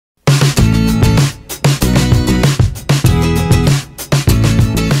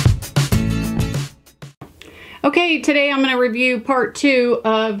Okay, today I'm going to review part 2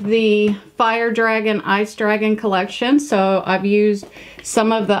 of the Fire Dragon Ice Dragon collection. So I've used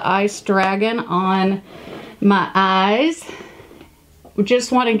some of the Ice Dragon on my eyes.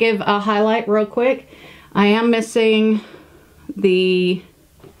 Just want to give a highlight real quick. I am missing a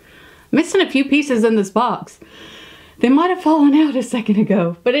few pieces in this box. They might have fallen out a second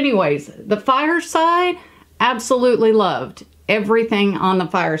ago. But anyways, the Fire side, absolutely loved everything on the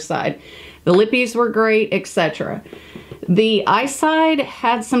Fire side. The lippies were great, etc. The Ice side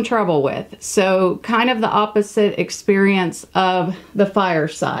had some trouble with, so kind of the opposite experience of the Fire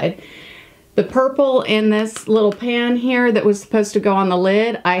side. The purple in this little pan here that was supposed to go on the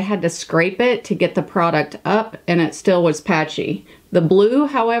lid, I had to scrape it to get the product up and it still was patchy. The blue,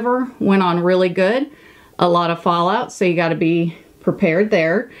 however, went on really good. A lot of fallout, so you got to be prepared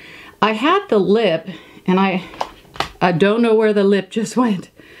there. I had the lip, and I don't know where the lip just went.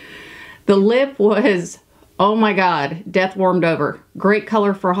 The lip was, oh my God, death warmed over. Great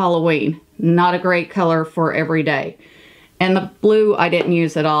color for Halloween. Not a great color for every day. And the blue I didn't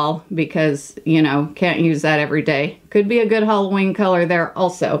use at all because, you know, can't use that every day. Could be a good Halloween color there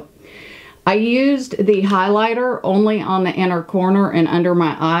also. I used the highlighter only on the inner corner and under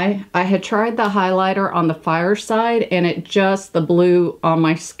my eye. I had tried the highlighter on the Fire side and the blue on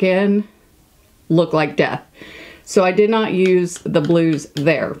my skin looked like death. So I did not use the blues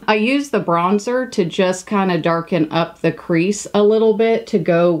there. I used the bronzer to just kind of darken up the crease a little bit to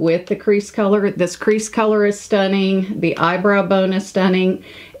go with the crease color. This crease color is stunning. The eyebrow bone is stunning.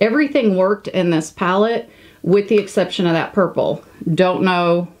 Everything worked in this palette with the exception of that purple. Don't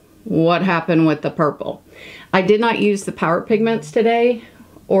know what happened with the purple. I did not use the power pigments today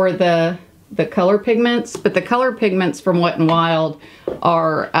or the color pigments, but the color pigments from Wet n Wild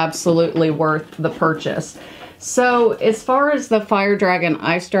are absolutely worth the purchase. So as far as the Fire Dragon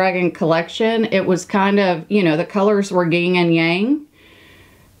Ice Dragon collection, it was kind of, you know, the colors were yin and yang.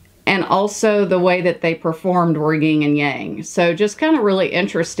 And also the way that they performed were yin and yang. So just kind of really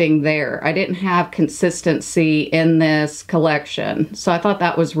interesting there. I didn't have consistency in this collection. So I thought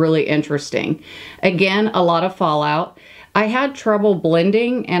that was really interesting. Again, a lot of fallout. I had trouble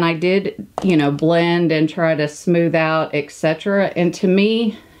blending and I did, you know, blend and try to smooth out, etc. And to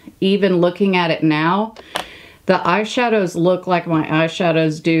me, even looking at it now, the eyeshadows look like my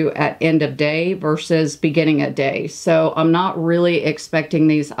eyeshadows do at end of day versus beginning of day. So I'm not really expecting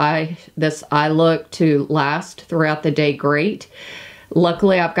this eye look to last throughout the day great.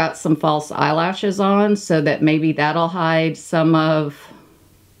 Luckily, I've got some false eyelashes on so that maybe that'll hide some of,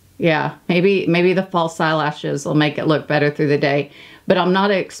 yeah, maybe the false eyelashes will make it look better through the day. But I'm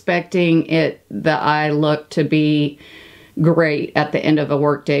not expecting the eye look to be great at the end of a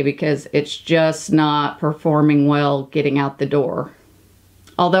work day because it's just not performing well getting out the door.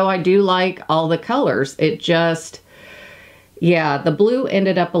 Although I do like all the colors, it just, yeah, the blue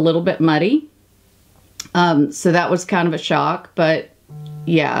ended up a little bit muddy. So that was kind of a shock, but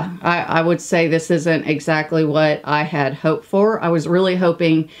yeah, I would say this isn't exactly what I had hoped for. I was really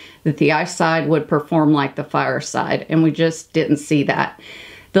hoping that the Ice side would perform like the Fire side, and we just didn't see that.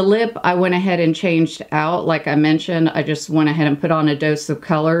 The lip, I went ahead and changed out. Like I mentioned, I just went ahead and put on a dose of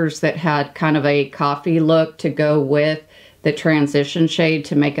colors that had kind of a coffee look to go with the transition shade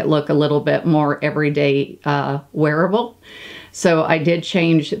to make it look a little bit more everyday wearable. So I did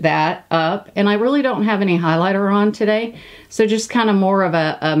change that up. And I really don't have any highlighter on today. So just kind of more of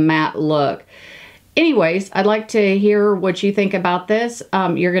a matte look. Anyways, I'd like to hear what you think about this.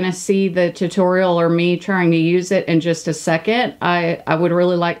 You're going to see the tutorial or me trying to use it in just a second. I would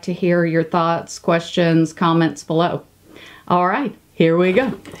really like to hear your thoughts, questions, comments below. All right, here we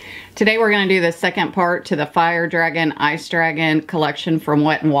go. Today we're going to do the second part to the Fire Dragon Ice Dragon collection from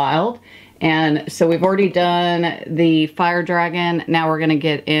Wet n Wild. And so we've already done the Fire Dragon. Now we're going to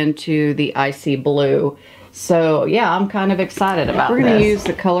get into the Icy Blue. So yeah, I'm kind of excited about this. We're going to use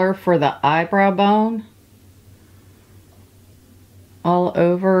the color for the eyebrow bone. All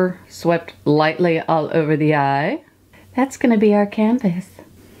over, swept lightly all over the eye. That's going to be our canvas.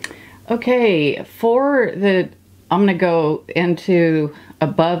 Okay, I'm going to go into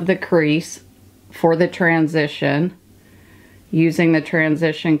above the crease for the transition using the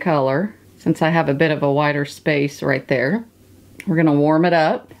transition color since I have a bit of a wider space right there. We're going to warm it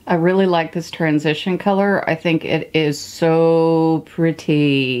up. I really like this transition color. I think it is so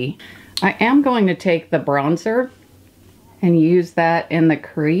pretty. I am going to take the bronzer and use that in the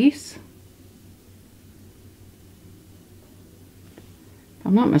crease. If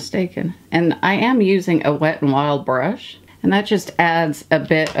I'm not mistaken. And I am using a Wet n Wild brush. And that just adds a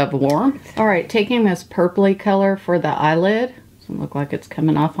bit of warmth. All right, taking this purpley color for the eyelid. Doesn't look like it's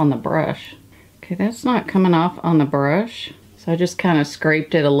coming off on the brush. Okay, that's not coming off on the brush. So I just kind of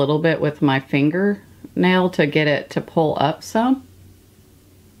scraped it a little bit with my fingernail to get it to pull up some.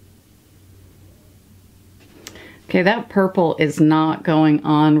 Okay, that purple is not going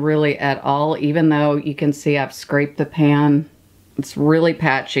on really at all, even though you can see I've scraped the pan. It's really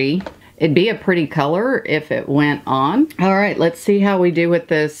patchy. It'd be a pretty color if it went on. All right, let's see how we do with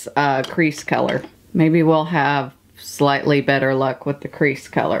this crease color. Maybe we'll have slightly better luck with the crease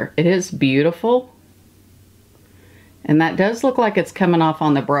color. It is beautiful. And that does look like it's coming off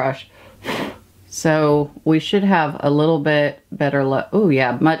on the brush. So we should have a little bit better luck. Oh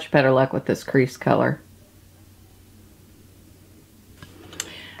yeah, much better luck with this crease color.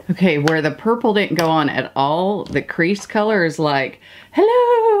 Okay, where the purple didn't go on at all, the crease color is like,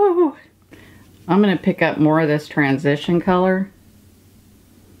 hello! I'm gonna pick up more of this transition color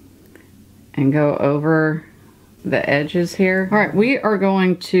and go over the edges here. All right, we are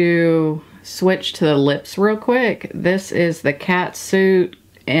going to switch to the lips real quick. This is the Cat Suit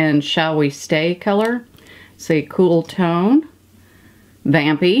and Shall We Stay color. It's a cool tone.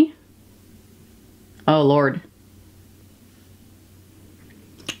 Vampy. Oh, Lord.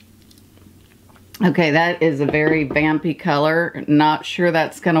 Okay, that is a very vampy color. Not sure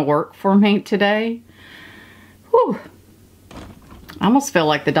that's gonna work for me today. Whew. I almost feel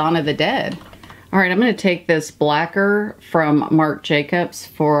like the Dawn of the Dead. All right, I'm gonna take this blacker from Marc Jacobs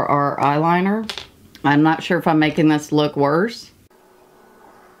for our eyeliner. I'm not sure if I'm making this look worse.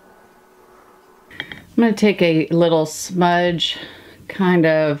 I'm gonna take a little smudge, kind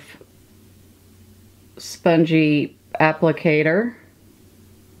of spongy applicator.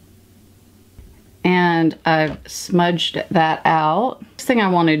 And I've smudged that out. Next thing I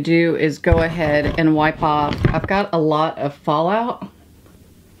want to do is go ahead and wipe off. I've got a lot of fallout.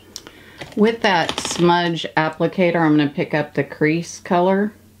 With that smudge applicator, I'm going to pick up the crease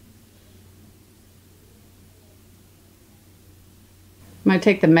color. I'm going to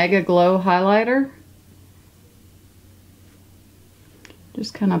take the Mega Glow highlighter.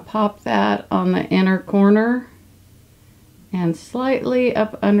 Just kind of pop that on the inner corner. And slightly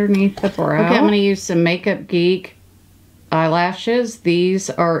up underneath the brow. Okay, I'm going to use some Makeup Geek eyelashes. These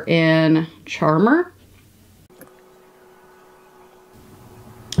are in Charmer.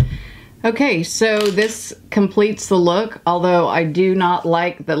 Okay, so this completes the look, although I do not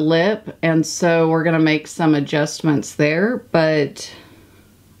like the lip, and so we're going to make some adjustments there, but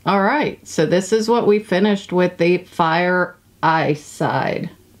all right. So this is what we finished with the Fire Eye side.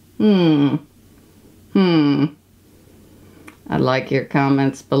 I'd like your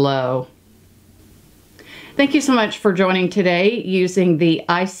comments below. Thank you so much for joining today using the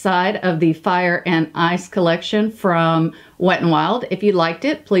ice side of the Fire and Ice collection from Wet n Wild. If you liked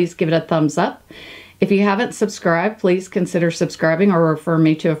it, please give it a thumbs up. If you haven't subscribed, please consider subscribing or refer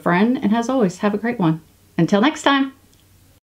me to a friend. And as always, have a great one. Until next time.